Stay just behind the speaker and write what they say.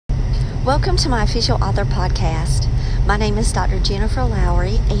Welcome to my official author podcast. My name is Dr. Jennifer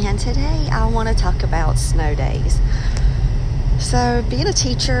Lowry, and today I want to talk about snow days. So, being a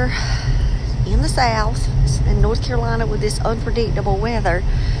teacher in the South, in North Carolina, with this unpredictable weather,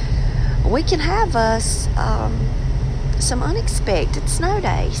 we can have us some unexpected snow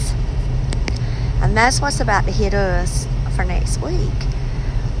days. And that's what's about to hit us for next week.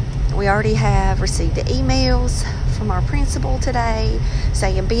 We already have received the emails from our principal today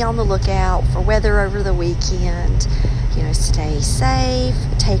saying be on the lookout for weather over the weekend. Stay safe,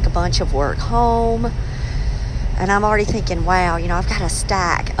 take a bunch of work home. And I'm already thinking, wow, I've got a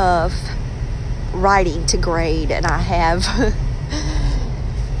stack of writing to grade, and I have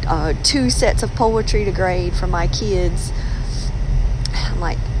 2 sets of poetry to grade for my kids. I'm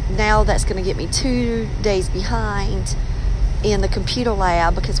like, now that's going to get me 2 days behind in the computer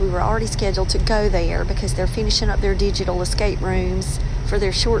lab, because we were already scheduled to go there because they're finishing up their digital escape rooms for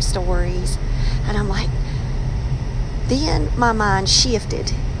their short stories. And I'm like, then my mind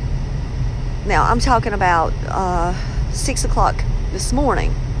shifted. Now I'm talking about 6 o'clock this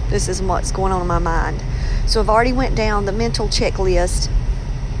morning. This is what's going on in my mind. So I've already went down the mental checklist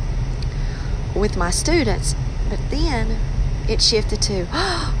with my students, but then it shifted to,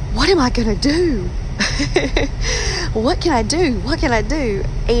 what am I going to do? What can I do?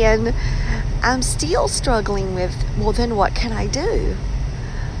 And I'm still struggling with, well, then what can I do?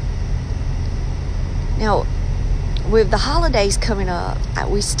 Now, with the holidays coming up,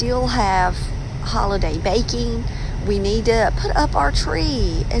 we still have holiday baking. We need to put up our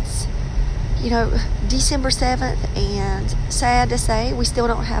tree. It's, December 7th, and sad to say, we still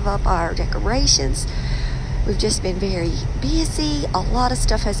don't have up our decorations. We've just been very busy. A lot of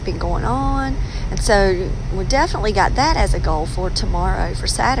stuff has been going on. And so we definitely got that as a goal for tomorrow, for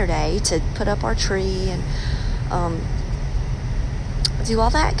Saturday, to put up our tree and do all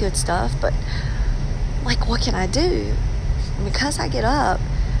that good stuff. But, what can I do? Because I get up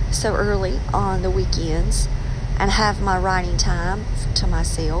so early on the weekends and have my writing time to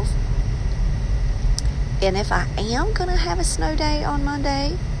myself. And if I am going to have a snow day on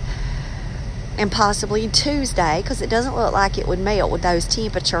Monday, and possibly Tuesday, because it doesn't look like it would melt with those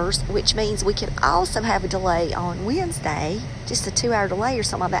temperatures, which means we could also have a delay on Wednesday, just a 2-hour delay or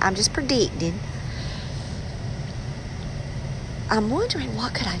something like that. I'm just predicting. I'm wondering,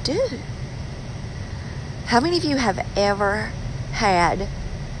 what could I do? How many of you have ever had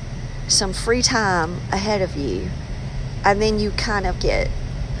some free time ahead of you, and then you kind of get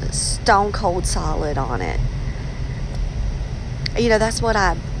stone cold solid on it? That's what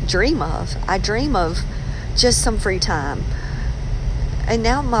I dream of. I dream of just some free time. And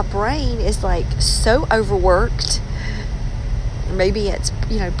now my brain is so overworked. Maybe it's,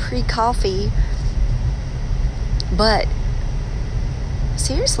 pre-coffee. But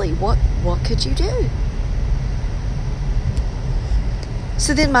seriously, what could you do?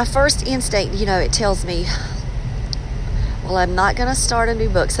 So then my first instinct, it tells me, well, I'm not going to start a new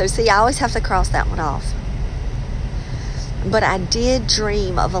book. So see, I always have to cross that one off. But I did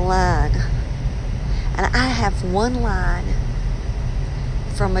dream of a line. And I have one line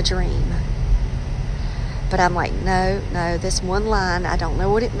from a dream. But I'm like, no, this one line, I don't know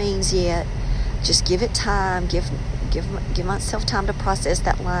what it means yet. Just give it time. Give myself time to process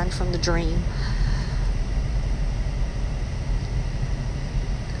that line from the dream.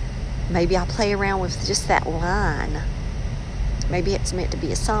 Maybe I'll play around with just that line. Maybe it's meant to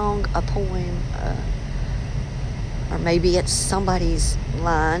be a song, a poem, or maybe it's somebody's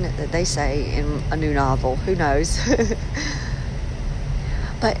line that they say in a new novel. Who knows?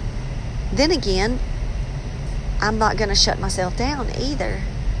 But then again, I'm not going to shut myself down either.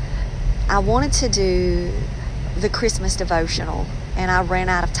 I wanted to do the Christmas devotional, and I ran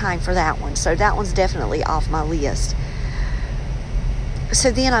out of time for that one. So that one's definitely off my list. So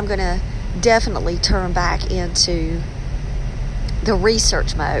then I'm going to definitely turn back into the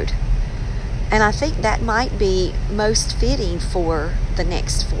research mode. And I think that might be most fitting for the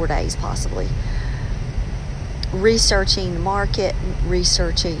next 4 days, possibly. Researching the market,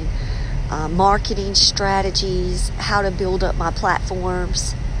 researching marketing strategies, how to build up my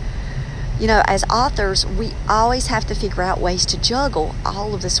platforms. As authors, we always have to figure out ways to juggle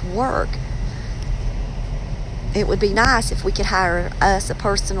all of this work. It would be nice if we could hire us a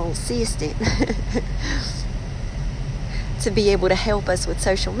personal assistant to be able to help us with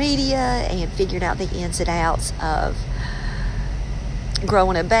social media and figuring out the ins and outs of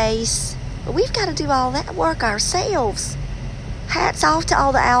growing a base. But we've got to do all that work ourselves. Hats off to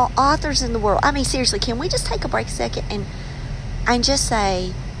all the authors in the world. I mean, seriously, can we just take a break a second and just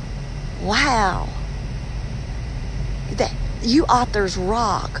say, wow, that you authors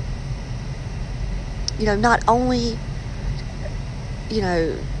rock. not only,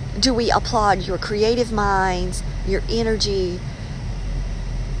 do we applaud your creative minds, your energy,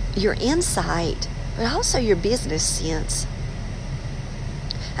 your insight, but also your business sense.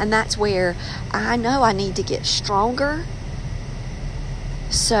 And that's where I know I need to get stronger.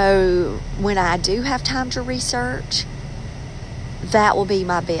 So when I do have time to research, that will be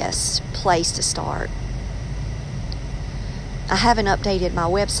my best place to start. I haven't updated my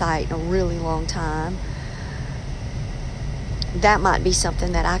website in a really long time. That might be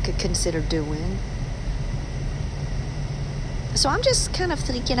something that I could consider doing. So I'm just kind of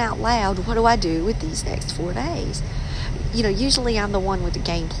thinking out loud, what do I do with these next 4 days? Usually I'm the one with the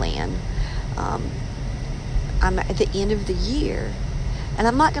game plan. I'm at the end of the year. And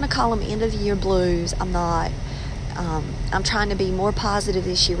I'm not going to call them end of the year blues. I'm not. I'm trying to be more positive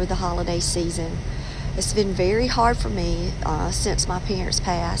this year with the holiday season. It's been very hard for me since my parents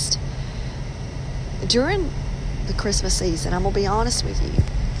passed. During the Christmas season, I'm going to be honest with you.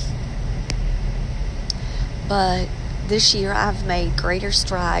 But this year I've made greater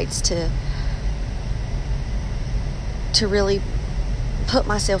strides to really put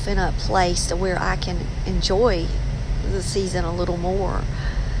myself in a place to where I can enjoy the season a little more.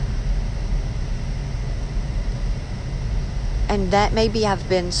 And that maybe I've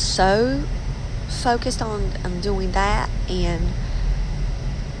been so focused on doing that, and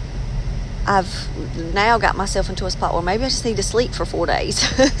I've now got myself into a spot where maybe I just need to sleep for 4 days.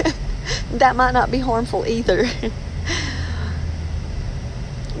 That might not be harmful either.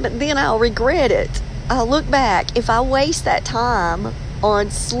 But then I'll regret it. I'll look back. If I waste that time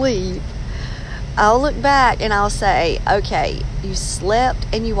on sleep, I'll look back and I'll say, okay, you slept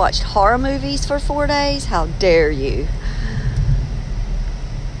and you watched horror movies for 4 days? How dare you?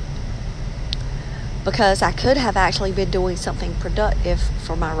 Because I could have actually been doing something productive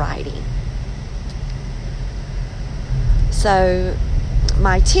for my writing. So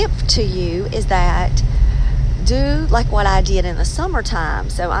my tip to you is that do like what I did in the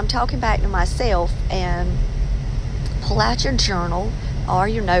summertime. So I'm talking back to myself, and pull out your journal or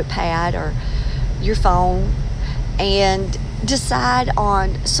your notepad or your phone and decide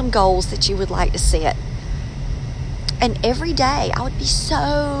on some goals that you would like to set. And every day I would be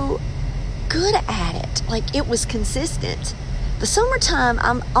so good at it. Like, it was consistent. The summertime,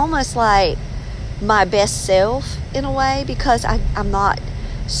 I'm almost like my best self in a way, because I'm not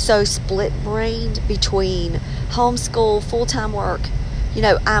so split-brained between homeschool, full-time work.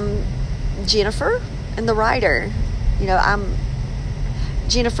 I'm Jennifer and the writer.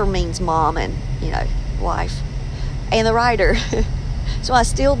 Jennifer means mom and, wife, and the writer. So I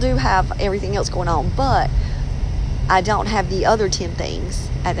still do have everything else going on, but I don't have the other 10 things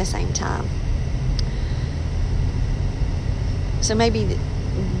at the same time. So maybe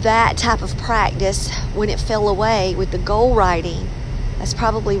that type of practice, when it fell away with the goal writing, that's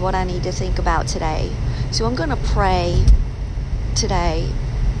probably what I need to think about today. So I'm going to pray today,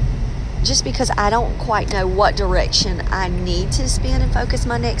 just because I don't quite know what direction I need to spend and focus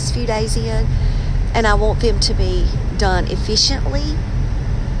my next few days in. And I want them to be done efficiently,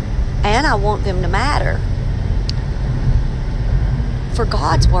 and I want them to matter for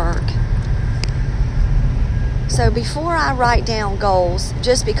God's work. So before I write down goals,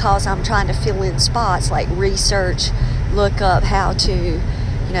 just because I'm trying to fill in spots like research, look up how to,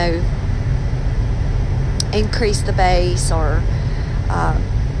 increase the base, or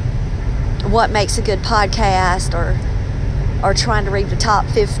what makes a good podcast, or trying to read the top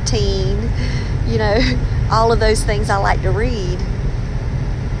 15, all of those things I like to read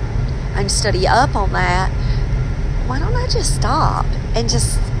and study up on that. Why don't I just stop and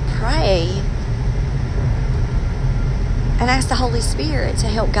just pray and ask the Holy Spirit to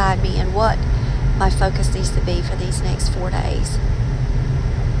help guide me in what my focus needs to be for these next 4 days?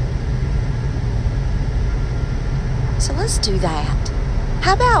 So let's do that.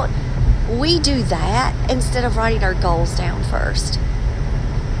 How about we do that instead of writing our goals down first?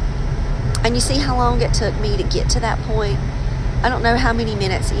 And you see how long it took me to get to that point? I don't know how many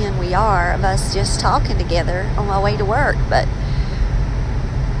minutes in we are of us just talking together on my way to work, but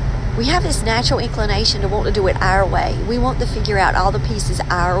we have this natural inclination to want to do it our way. We want to figure out all the pieces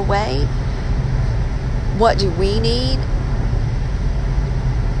our way. What do we need?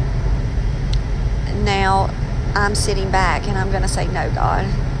 Now, I'm sitting back and I'm going to say, no, God.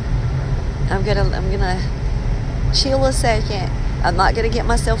 I'm gonna chill a second. I'm not going to get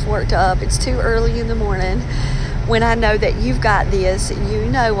myself worked up. It's too early in the morning. When I know that you've got this, you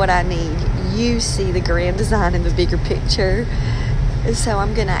know what I need. You see the grand design and the bigger picture. And so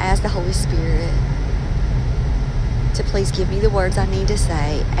I'm going to ask the Holy Spirit to please give me the words I need to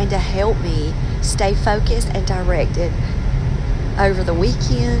say and to help me stay focused and directed over the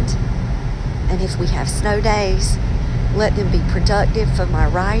weekend. And if we have snow days, let them be productive for my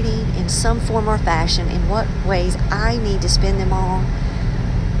writing in some form or fashion, in what ways I need to spend them on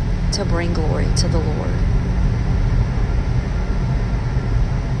to bring glory to the Lord.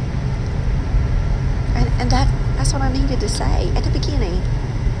 And that's what I needed to say at the beginning.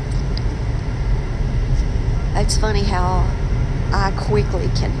 It's funny how I quickly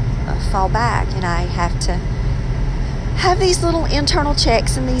can fall back, and I have to have these little internal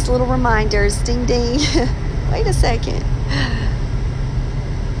checks and these little reminders. Ding, ding. Wait a second.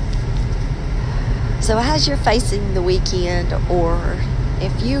 So as you're facing the weekend, or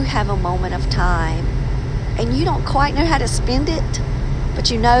if you have a moment of time and you don't quite know how to spend it,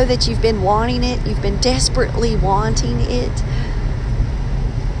 but you know that you've been wanting it, you've been desperately wanting it,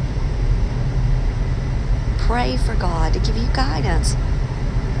 pray for God to give you guidance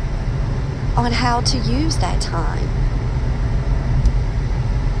on how to use that time.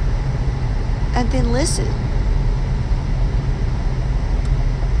 And then listen.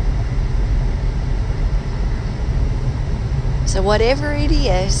 So whatever it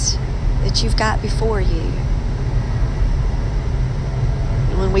is that you've got before you,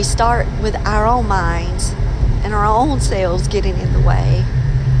 and when we start with our own minds and our own selves getting in the way,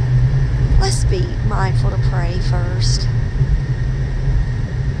 let's be mindful to pray first.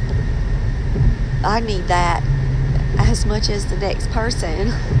 I need that as much as the next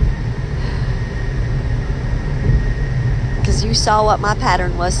person. Because you saw what my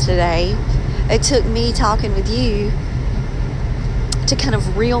pattern was today. It took me talking with you to kind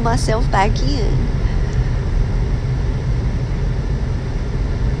of reel myself back in.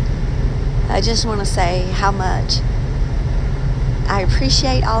 I just want to say how much I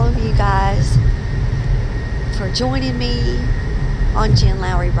appreciate all of you guys for joining me on Jen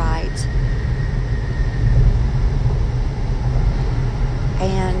Lowry Writes.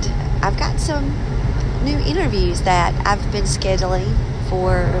 And I've got some new interviews that I've been scheduling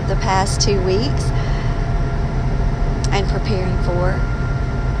for the past 2 weeks and preparing for.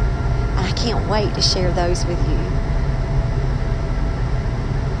 And I can't wait to share those with you.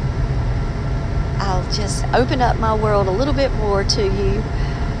 I'll just open up my world a little bit more to you.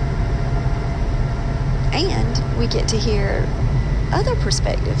 And we get to hear other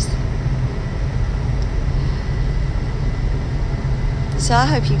perspectives. So I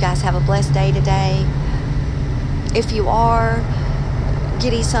hope you guys have a blessed day today. If you are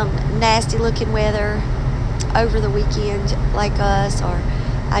getting some nasty looking weather over the weekend like us, or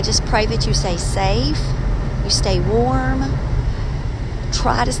I just pray that you stay safe, you stay warm,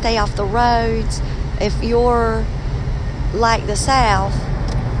 try to stay off the roads. If you're like the South,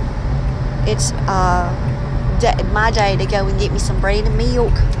 it's my day to go and get me some bread and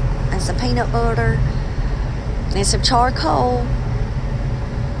milk and some peanut butter and some charcoal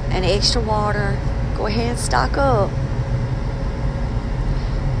and extra water. Go ahead and stock up.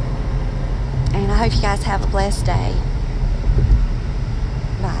 And I hope you guys have a blessed day.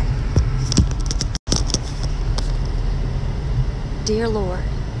 Bye. Dear Lord,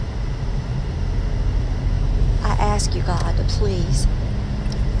 I ask you, God, to please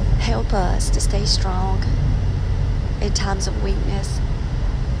help us to stay strong in times of weakness.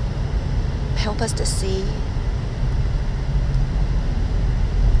 Help us to see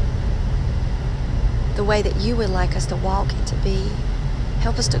the way that you would like us to walk and to be.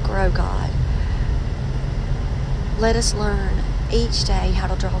 Help us to grow, God. Let us learn each day how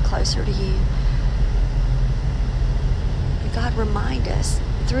to draw closer to you. And God, remind us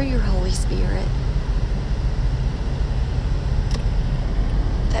through your Holy Spirit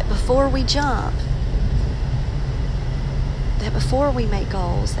that before we jump, that before we make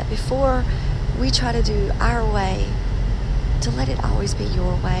goals, that before we try to do our way, to let it always be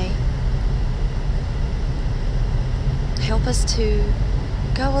your way. Help us to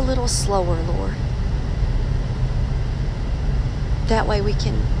go a little slower, Lord. That way we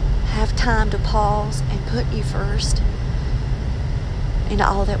can have time to pause and put you first in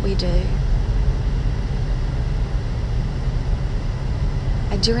all that we do.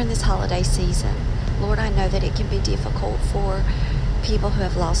 And during this holiday season, Lord, I know that it can be difficult for people who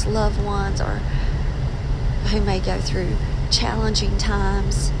have lost loved ones or who may go through challenging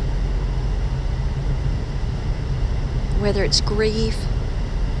times, whether it's grief,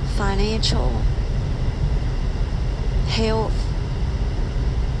 financial, health.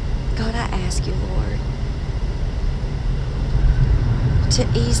 God, I ask you, Lord, to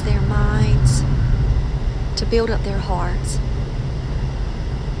ease their minds, to build up their hearts.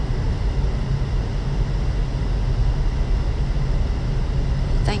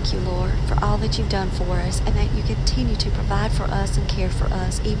 thank you, Lord, for all that you've done for us, and that you continue to provide for us and care for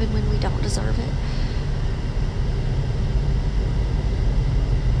us even when we don't deserve it.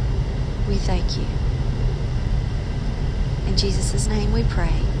 We thank you. In Jesus' name we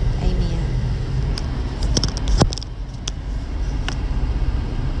pray.